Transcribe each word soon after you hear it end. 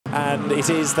And it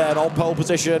is then on pole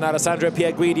position, Alessandro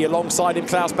Pierguidi alongside him,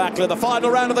 Klaus Bachler. The final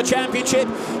round of the championship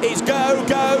is go,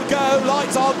 go, go.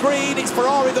 Lights are green. It's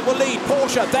Ferrari that will lead.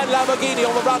 Porsche, then Lamborghini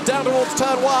on the run down towards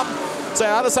turn 1. So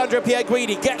Alessandro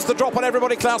Pierguidi gets the drop on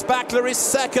everybody. Klaus Bachler is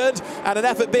second, and an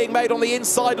effort being made on the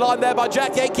inside line there by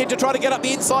Jack Aitken to try to get up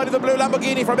the inside of the blue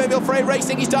Lamborghini from Emil Frey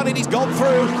Racing. He's done it, he's gone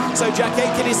through. So Jack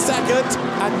Aitken is second,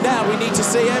 and now we need to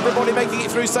see everybody making it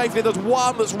through safely. There's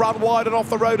one that's run wide and off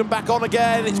the road and back on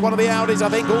again. It's one of the Audis, I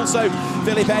think. Also,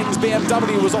 Philip Eng's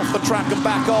BMW was off the track and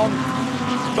back on.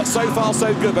 But so far,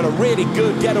 so good. But a really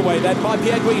good getaway then by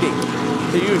Pierguidi.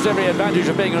 He used every advantage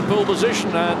of being in pole position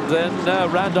and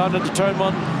then ran down into turn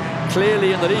 1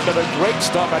 clearly in the lead, but a great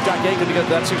stop by Jack Aitken to get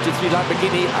that 63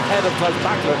 Lamborghini ahead of Klaus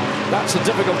Bachler. That's a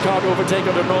difficult car to overtake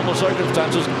under normal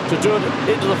circumstances. To do it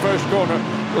into the first corner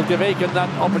will give Aitken that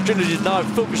opportunity to now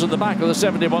focus on the back of the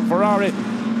 71 Ferrari.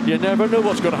 You never know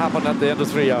what's going to happen at the end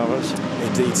of 3 hours.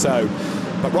 Indeed so.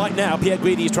 But right now,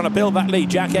 Pierguidi is trying to build that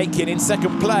lead. Jack Aitken in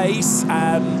second place,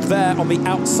 and there on the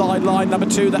outside line, number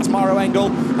 2, that's Mauro Engel,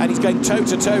 and he's going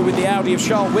toe-to-toe with the Audi of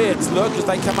Charles Weerts. Look, as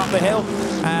they come up the hill,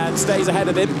 and stays ahead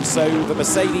of him. So the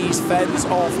Mercedes fends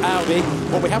off Audi.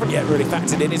 What we haven't yet really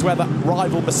factored in is whether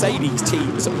rival Mercedes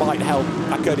teams might help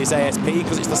Akonis ASP,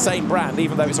 because it's the same brand,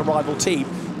 even though it's a rival team,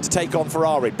 to take on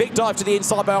Ferrari. Big dive to the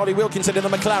inside by Ollie Wilkinson in the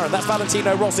McLaren. That's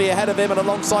Valentino Rossi ahead of him and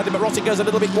alongside him, but Rossi goes a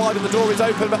little bit wide and the door is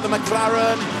open, but the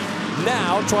McLaren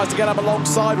now tries to get up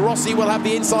alongside. Rossi will have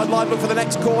the inside line, look for the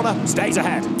next corner, stays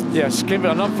ahead. Yes, give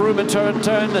enough room in turn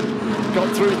 10 and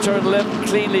got through turn 11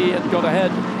 cleanly and got ahead,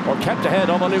 or kept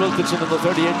ahead of Ollie Wilkinson in the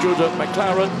 38 Judah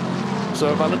McLaren.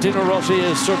 So Valentino Rossi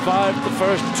has survived the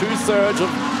first 2/3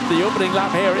 of the opening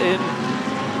lap here in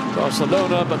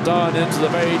Barcelona, but down into the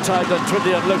very tight and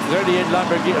twiddly, and look, 38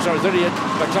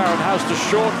 McLaren has the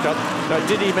shortcut. Now,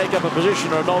 did he make up a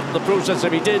position or not in the process?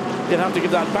 If he did, he'd have to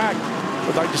give that back.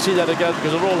 I'd like to see that again,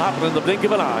 because it all happened in the blink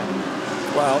of an eye.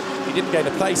 Well, he didn't gain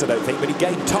a place, I don't think, but he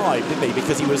gained time, didn't he?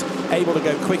 Because he was able to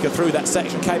go quicker through that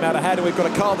section, came out ahead, and we've got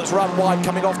a car that's run wide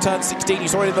coming off turn 16. You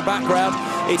saw it in the background.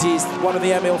 It is one of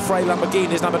the Emil Frey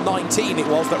Lamborghinis, number 19 it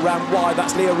was, that ran wide.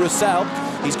 That's Leo Roussel.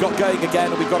 He's got going again,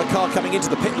 and we've got a car coming into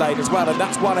the pit lane as well, and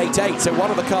that's 188. So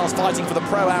one of the cars fighting for the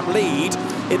Pro-Am lead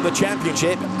in the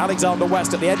championship. Alexander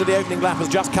West at the end of the opening lap has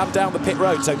just come down the pit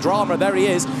road. So drama, there he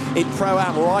is in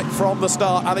Pro-Am right from the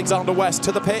start. Alexander West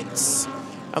to the pits.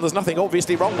 And there's nothing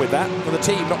obviously wrong with that, and the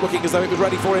team not looking as though it was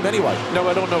ready for him anyway. No,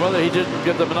 I don't know whether he didn't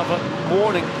give them enough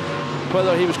warning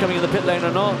whether he was coming in the pit lane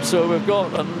or not. So we've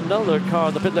got another car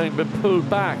in the pit lane been pulled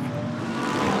back.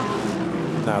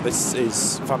 Now this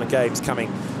is fun and games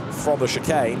coming from the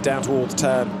chicane down towards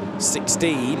turn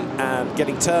 16, and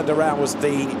getting turned around was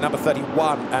the number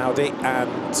 31 Audi,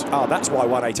 and that's why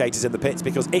 188 is in the pits,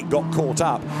 because it got caught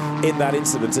up in that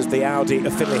incident as the Audi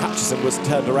of Finlay Hutchison was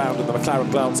turned around and the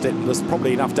McLaren glanced it, and there's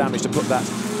probably enough damage to put that,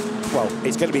 well,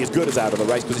 it's going to be as good as out of the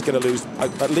race, but it's going to lose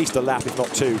at least a lap, if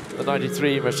not 2. The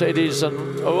 93 Mercedes,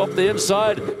 and up the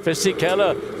inside,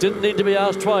 Fisichella didn't need to be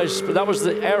asked twice, but that was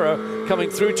the error coming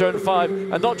through turn 5,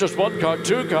 and not just one car,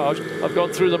 2 cars have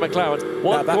gone through the McLaren.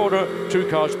 One corner, 2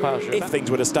 cars past you. If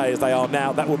things were to stay as they are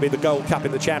now, that would be the Gold Cup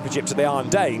in the championship to the Iron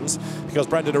Danes, because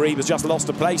Brendan Aribe has just lost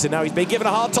a place, and now he's been given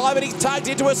a hard time, and he's tagged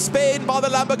into a spin by the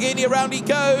Lamborghini. Around he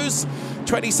goes.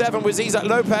 27 was Isaac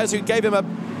Lopez, who gave him a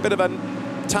bit of a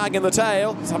tag in the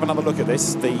tail. Let's have another look at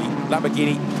this. The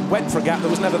Lamborghini went for a gap that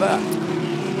was never there.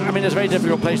 I mean, it's a very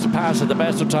difficult place to pass at the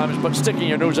best of times, but sticking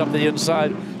your nose up the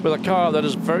inside with a car that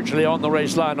is virtually on the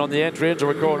race line on the entry into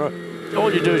a corner,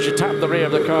 all you do is you tap the rear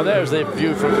of the car. There's the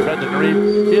view from Brendan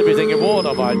Aribe. He'll be thinking, what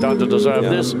have I done to deserve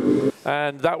this?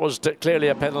 And that was clearly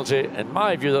a penalty. In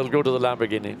my view, that'll go to the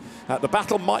Lamborghini. The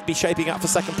battle might be shaping up for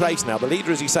second place now. The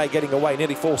leader, as you say, getting away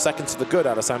nearly 4 seconds to the good,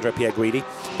 Alessandro Pierguidi.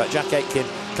 But Jack Aitken,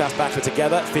 Klaus Bachler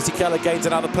together. Fisichella gains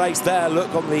another place there.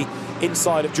 Look on the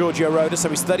inside of Giorgio Roda, so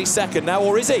he's 32nd now,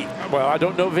 or is he? Well, I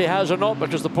don't know if he has or not,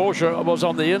 because the Porsche was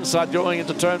on the inside going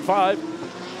into turn 5.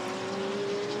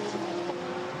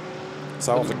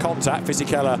 So after contact,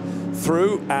 Fisichella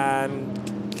through and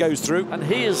goes through. And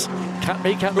he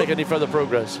can't make any further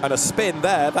progress. And a spin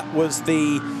there, that was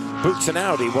the Boots and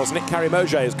Audi, wasn't it?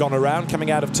 Carimoge has gone around, coming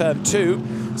out of turn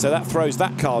 2. So that throws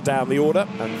that car down the order.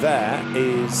 And there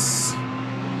is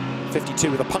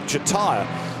 52 with a punctured tyre.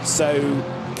 So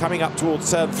coming up towards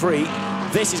turn 3,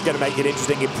 this is going to make it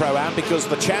interesting in Pro-Am, because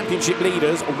the championship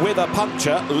leaders with a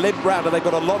puncture limp round, and they've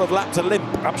got a lot of lap to limp.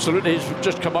 Absolutely, he's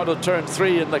just come out of turn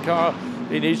 3 in the car.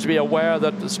 He needs to be aware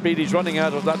that the speed he's running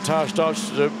at, if that tire starts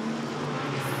to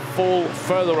fall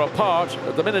further apart,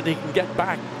 at the minute he can get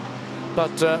back.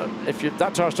 But if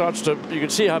that tire starts to, you can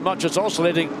see how much it's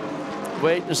oscillating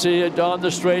wait and see it down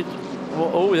the straight.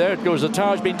 Oh, there it goes. The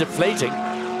tyre's been deflating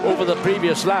over the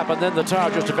previous lap, and then the tyre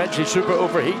just eventually super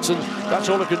overheats, and that's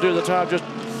all it can do. The tyre just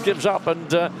gives up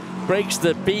and breaks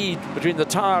the bead between the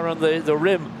tyre and the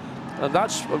rim. And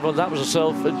that's, well, that was a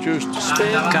self-induced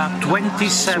spin. Car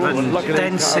 27,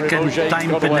 10-second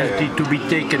time penalty to be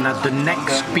taken at the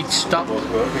next pit stop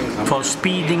for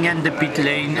speeding in the pit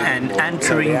lane and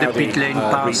entering the pit lane,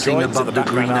 passing above the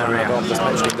green area. I'm just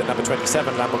mentioning that number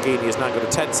 27 Lamborghini has now got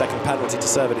a 10-second penalty to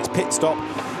serve in its pit stop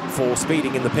for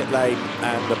speeding in the pit lane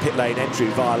and the pit lane entry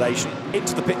violation.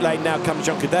 Into the pit lane now comes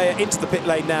John Cadea. Into the pit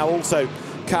lane now also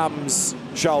comes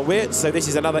Charles Weirts, so this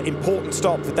is another important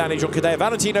stop for Danny John Cadea.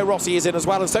 Valentino Rossi is in as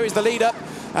well, and so is the leader.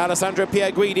 Alessandro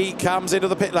Pierguidi comes into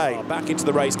the pit lane. Back into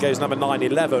the race goes number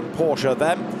 911 Porsche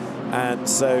then. And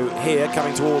so here,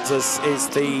 coming towards us, is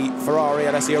the Ferrari.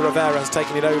 Alessio Rivera has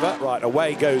taken it over. Right,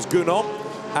 away goes Gunon,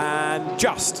 and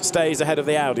just stays ahead of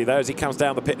the Audi, though, as he comes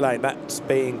down the pit lane. That's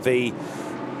being the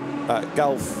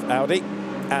Gulf Audi.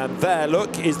 And there,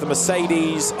 look, is the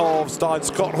Mercedes of Stein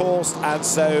Scotthorst, and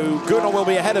so Gunon will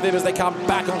be ahead of him as they come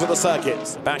back onto the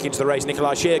circuit. Back into the race,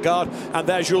 Nikolai Sheargard, and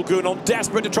there's Jules Gunon,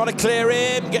 desperate to try to clear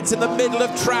him, gets in the middle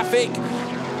of traffic,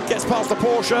 gets past the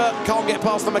Porsche, can't get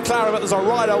past the McLaren, but there's a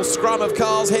right old scrum of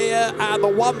cars here, and the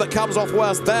one that comes off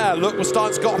worst there, look, was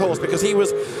Stein Scotthorst, because he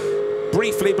was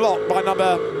briefly blocked by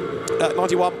number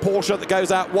 91 Porsche that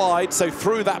goes out wide. So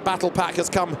through that battle pack has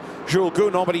come Jules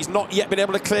Gunon, but he's not yet been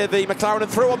able to clear the McLaren,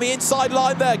 and through on the inside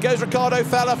line there goes Ricardo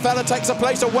Fella. Fella takes a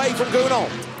place away from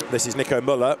Gunon. This is Nico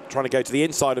Muller trying to go to the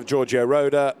inside of Giorgio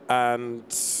Roda, and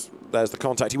there's the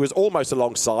contact. He was almost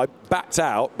alongside, backed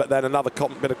out, but then another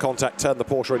bit of contact turned the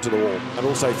Porsche into the wall. And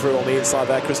also through on the inside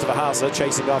there, Christopher Hauser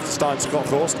chasing after Stein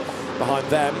Scotthorst. Behind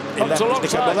them, in left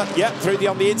is Nico Muller. Yep, through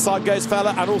on the inside goes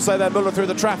Fella, and also then Muller through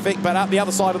the traffic, but at the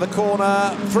other side of the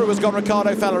corner, through has gone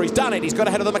Ricardo Fella. He's done it, he's got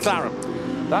ahead of the McLaren.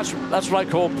 That's what I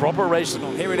call proper racing.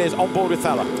 Here it is, on board with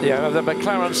Fella. Yeah, the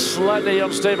McLaren slightly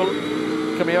unstable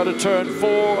coming out of turn 4,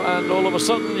 and all of a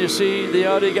sudden you see the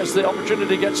Audi gets the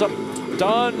opportunity, gets up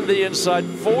down the inside,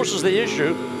 forces the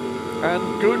issue,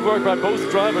 and good work by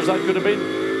both drivers. That could have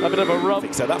been a bit of a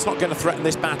rub. So that's not going to threaten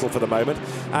this battle for the moment,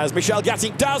 as Michel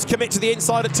Gatting does commit to the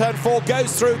inside at turn 4,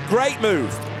 goes through, great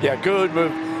move. Yeah, good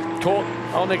move. Caught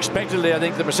unexpectedly, I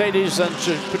think, the Mercedes, and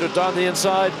she put it down the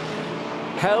inside,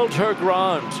 held her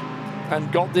ground,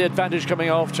 and got the advantage coming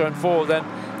off turn 4, then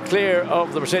clear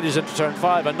of the Mercedes into turn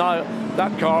 5, and now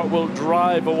that car will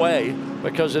drive away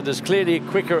because it is clearly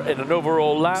quicker in an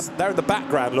overall lap. There in the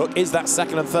background, look, is that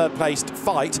second and third placed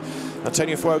fight.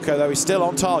 Antonio Fuoco, though, is still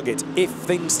on target, if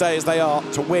things stay as they are,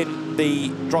 to win the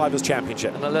Drivers'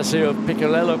 Championship. And Alessio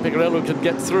Piccarello can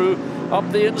get through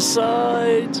up the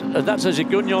inside. And that's as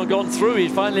Gunon gone through. He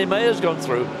finally may have gone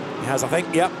through. He has, I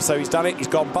think, yep, so he's done it, he's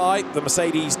gone by. The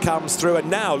Mercedes comes through,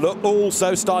 and now, look,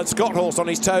 also Stein Scotthorst on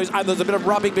his toes, and there's a bit of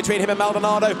rubbing between him and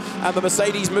Maldonado, and the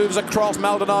Mercedes moves across.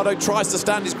 Maldonado tries to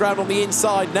stand his ground on the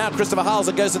inside. Now Christopher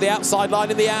Hauser goes to the outside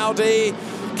line in the Audi.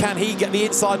 Can he get the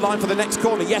inside line for the next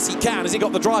corner? Yes, he can. Has he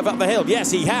got the drive up the hill? Yes,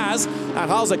 he has.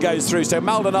 And Hauser goes through. So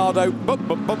Maldonado,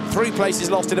 3 places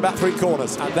lost in about 3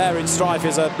 corners. And there in strife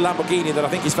is a Lamborghini that I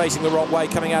think is facing the wrong way,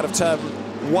 coming out of turn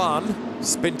 1.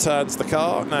 Spin turns the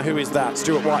car. Now, who is that?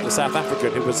 Stuart White, the South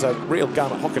African, who was a real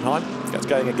gun at Hockenheim. Gets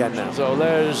going again now. So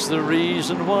there's the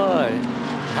reason why.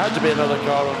 Had to be another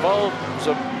car involved.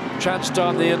 Some chance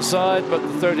down the inside, but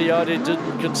the 30 Audi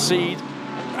didn't concede.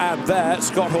 And there,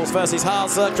 Scotthorst versus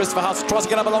Hauser. Christopher Hauser tries to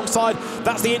get up alongside.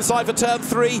 That's the inside for turn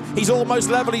 3. He's almost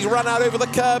level. He's run out over the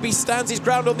curb. He stands his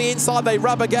ground on the inside. They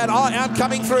rub again. I am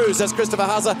coming through, says Christopher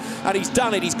Hauser. And he's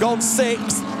done it. He's gone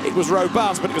 6th. It was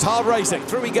robust, but it was hard racing.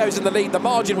 Through he goes in the lead. The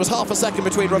margin was half a second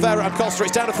between Rivera and Costa.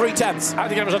 It's down to 3/10. I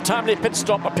think it was a timely pit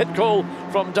stop, a pit call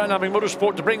from Dynamic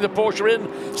Motorsport to bring the Porsche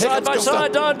in. Side by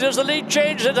side, down. Does the lead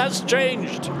change? It has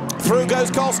changed. Through goes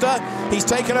Costa. He's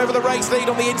taken over the race lead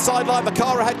on the inside line. The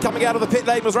car ahead coming out of the pit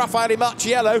lane was Raffaele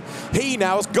Marciello. He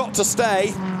now has got to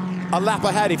stay a lap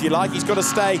ahead, if you like. He's got to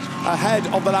stay ahead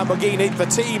of the Lamborghini. The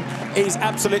team is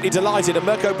absolutely delighted, and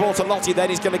Mirko Bortolotti then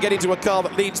is going to get into a car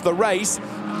that leads the race.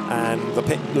 And the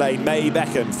pit lane may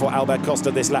beckon for Albert Costa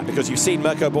this lap, because you've seen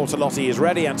Mirko Bortolotti is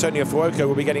ready. Antonio Fuoco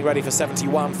will be getting ready for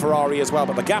 71 Ferrari as well,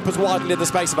 but the gap has widened in the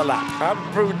space of a lap.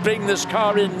 I'm bring this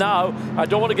car in now. I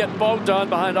don't want to get bogged down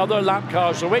behind other lap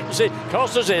cars, so wait and see.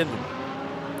 Costa's in.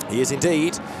 He is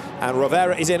indeed, and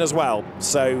Rivera is in as well.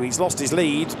 So he's lost his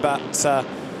lead, but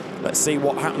let's see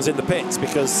what happens in the pits,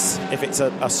 because if it's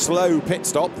a slow pit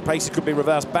stop, the pace could be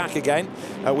reversed back again.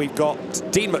 We've got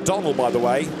Dean McDonald, by the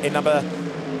way, in number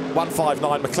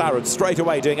 1:59 McLaren, straight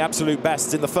away doing absolute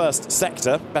bests in the first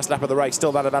sector. Best lap of the race,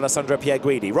 still that of Alessandro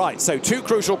Pierguidi. Right, so 2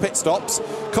 crucial pit stops.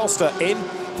 Costa in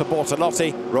for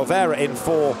Bortolotti, Rovera in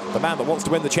for the man that wants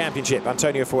to win the championship,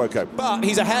 Antonio Fuoco. But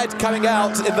he's ahead coming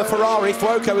out in the Ferrari.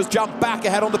 Fuoco has jumped back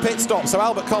ahead on the pit stop, so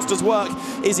Albert Costa's work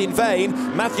is in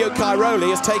vain. Matteo Cairoli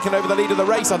has taken over the lead of the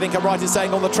race, I think I'm right in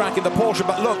saying, on the track in the Porsche.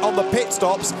 But look, on the pit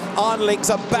stops, Iron Lynx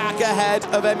are back ahead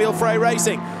of Emil Frey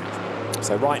Racing.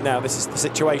 So right now, this is the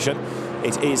situation.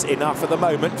 It is enough at the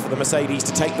moment for the Mercedes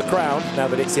to take the crown, now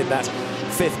that it's in that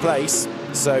 5th place.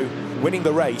 So winning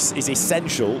the race is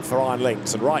essential for Iron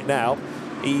Lynx. And right now,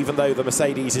 even though the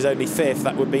Mercedes is only 5th,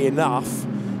 that would be enough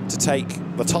to take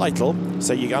the title.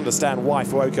 So you understand why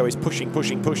Fuoco is pushing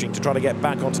to try to get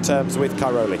back onto terms with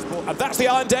Cairoli. And that's the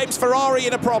Iron Dames Ferrari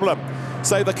in a problem.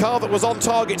 So the car that was on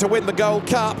target to win the Gold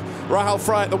Cup, Rahal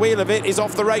Frey at the wheel of it, is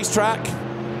off the racetrack.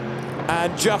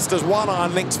 And just as one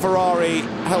Iron Lynx Ferrari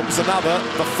helps another,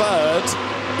 the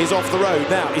 3rd is off the road.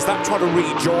 Now, is that trying to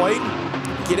rejoin?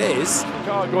 I think it is.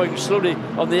 Car going slowly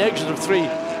on the exit of 3.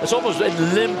 It's almost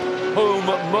in limp home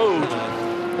mode.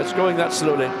 It's going that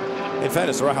slowly. In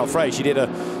fairness to Rahal Frey, she did a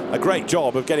great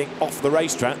job of getting off the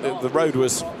racetrack. The road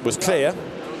was clear.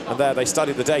 And there they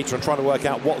studied the data and trying to work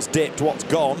out what's dipped, what's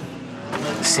gone.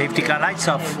 Safety car lights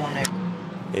off.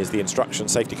 Here's the instruction,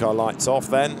 safety car lights off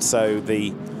then. So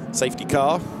the safety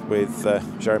car with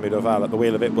Jeremy Doval at the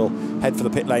wheel of it will head for the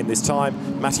pit lane this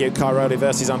time. Matteo Cairoli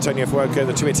versus Antonio Fuoco,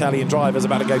 the 2 Italian drivers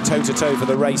about to go toe-to-toe for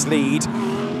the race lead.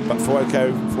 But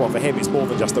Fuoco, well, for him, it's more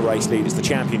than just the race lead, it's the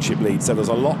championship lead. So there's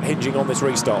a lot hinging on this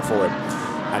restart for him.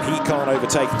 And he can't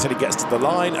overtake until he gets to the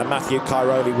line, and Matteo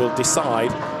Cairoli will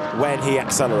decide when he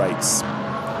accelerates.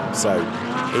 So,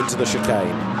 into the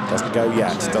chicane. Doesn't go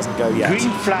yet, doesn't go yet.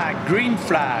 Green flag, green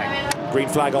flag. Green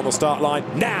flag on the start line.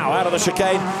 Now out of the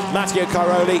chicane, Matteo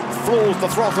Cairoli floors the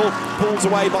throttle, pulls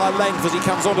away by length as he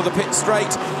comes onto the pit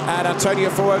straight, and Antonio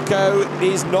Fuoco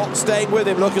is not staying with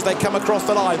him. Look as they come across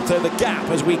the line. So the gap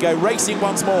as we go racing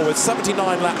once more with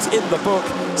 79 laps in the book,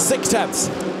 6/10.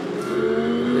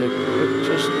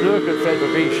 Just look at Fred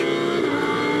Babiche.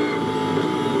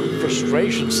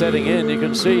 Frustration setting in, you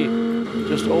can see.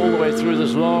 Just all the way through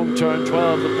this long turn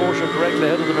 12, the Porsche directly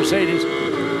ahead of the Mercedes.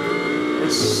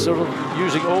 It's sort of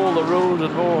using all the road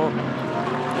and more.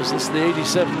 Is this the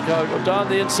 87 car go down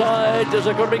the inside? Is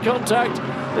there going to be contact?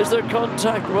 Is there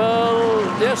contact? Well,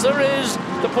 yes, there is.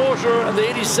 The Porsche and the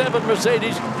 87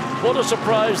 Mercedes. What a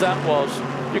surprise that was.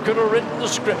 You could have written the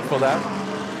script for that.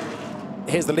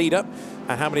 Here's the leader.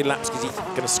 And how many laps is he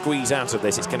going to squeeze out of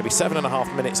this? It's going to be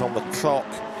 7.5 minutes on the clock.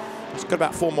 He's got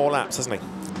about 4 more laps, hasn't he?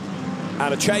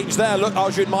 And a change there. Look,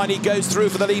 Arjun Maini goes through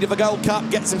for the lead of the Gold Cup,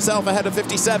 gets himself ahead of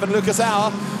 57, Lucas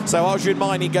Auer. So Arjun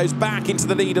Maini goes back into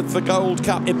the lead of the Gold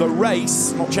Cup in the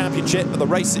race, not championship, but the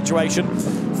race situation.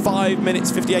 5 minutes,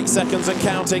 58 seconds and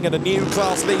counting, and a new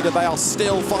class leader. They are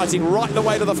still fighting right the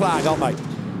way to the flag, aren't they?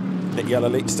 Nick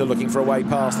Yellow still looking for a way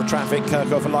past the traffic,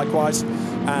 Kirchhofer likewise.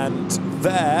 And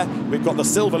there, we've got the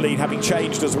silver lead having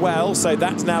changed as well. So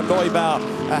that's now Neubauer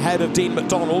ahead of Dean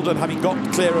McDonald, and having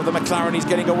got clear of the McLaren, he's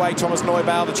getting away. Thomas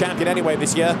Neubauer, the champion anyway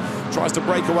this year, tries to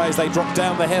break away as they drop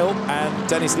down the hill. And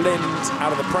Dennis Lind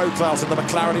out of the pro class, and the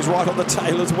McLaren is right on the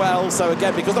tail as well. So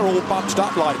again, because they're all bunched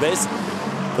up like this,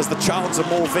 there's the chance of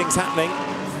more things happening.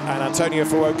 And Antonio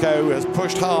Fuoco has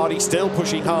pushed hard, he's still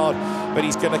pushing hard, but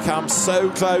he's going to come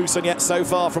so close and yet so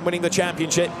far from winning the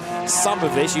championship. Some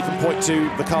of this you can point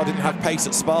to, the car didn't have pace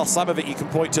at Spa, some of it you can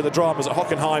point to the dramas at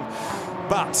Hockenheim.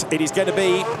 But it is going to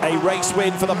be a race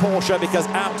win for the Porsche, because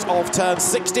out of turn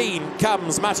 16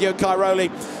 comes Matteo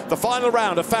Cairoli. The final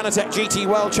round of Fanatec GT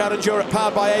World Challenge Europe,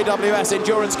 powered by AWS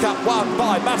Endurance Cup, won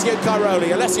by Matteo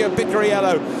Cairoli, Alessio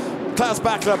Picariello, Klaus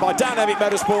Bachler by Dynamic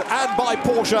Motorsport, and by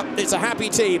Porsche. It's a happy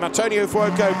team. Antonio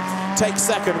Fuoco takes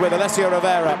second with Alessio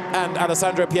Rovera and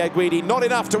Alessandro Pierguidi. Not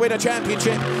enough to win a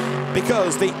championship,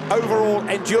 because the overall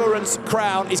endurance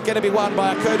crown is going to be won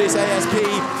by Acodis ASP,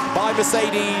 by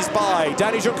Mercedes, by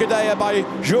Danny Juncadella, by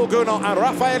Jules Gounod and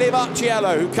Raffaele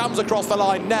Marciello, who comes across the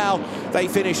line now. They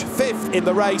finish 5th in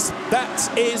the race.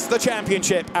 That is the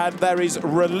championship, and there is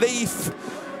relief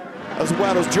as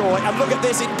well as joy. And look at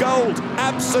this in gold.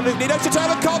 Absolutely no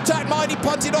determined contact. Maini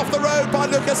punted off the road by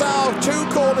Lucas Auer. 2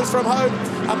 corners from home,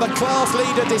 and the class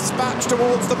leader dispatched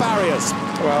towards the barriers.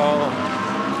 Well,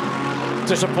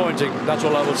 disappointing. That's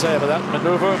all I will say about that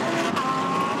manoeuvre.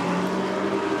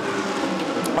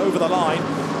 Over the line,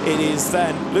 it is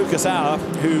then Lucas Auer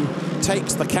who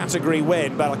takes the category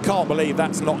win, but I can't believe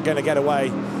that's not going to get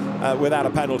away without a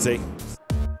penalty.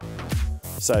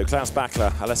 So Klaus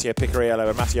Bachler, Alessio Picariello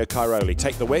and Matteo Cairoli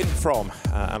take the win from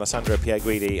Alessandro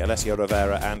Pierguidi, Alessio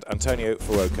Rivera and Antonio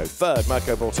Fuoco. Third,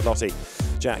 Mirko Bortolotti,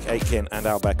 Jack Aitken and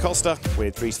Albert Costa,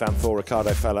 with Dries van Thor,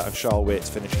 Ricardo Feller and Charles Witt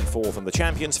finishing fourth. And the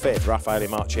champions, fifth, Raffaele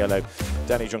Marciello,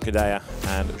 Danny Juncadella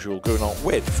and Jules Gounon,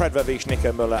 with Fred Vervisch,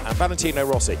 Nico Müller and Valentino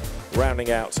Rossi rounding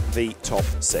out the top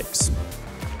six.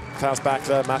 Klaus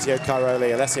Bachler, Matteo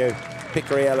Cairoli, Alessio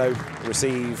Picariello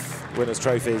receive winners'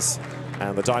 trophies,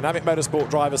 and the Dynamic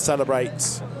Motorsport drivers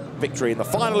celebrate victory in the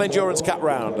final Endurance Cup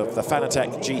round of the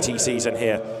Fanatec GT season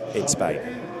here in Spain.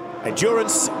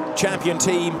 Endurance champion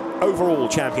team, overall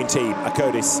champion team,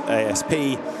 Acodis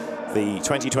ASP, the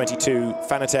 2022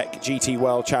 Fanatec GT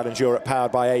World Challenge Europe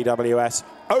powered by AWS.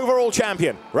 Overall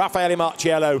champion, Raffaele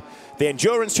Marciello. The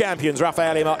Endurance champions,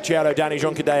 Raffaele Marciello, Danny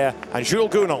Juncadella and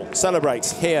Jules Gounon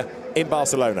celebrates here in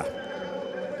Barcelona.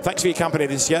 Thanks for your company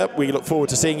this year. We look forward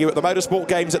to seeing you at the Motorsport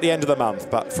Games at the end of the month.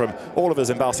 But from all of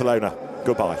us in Barcelona,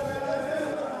 goodbye.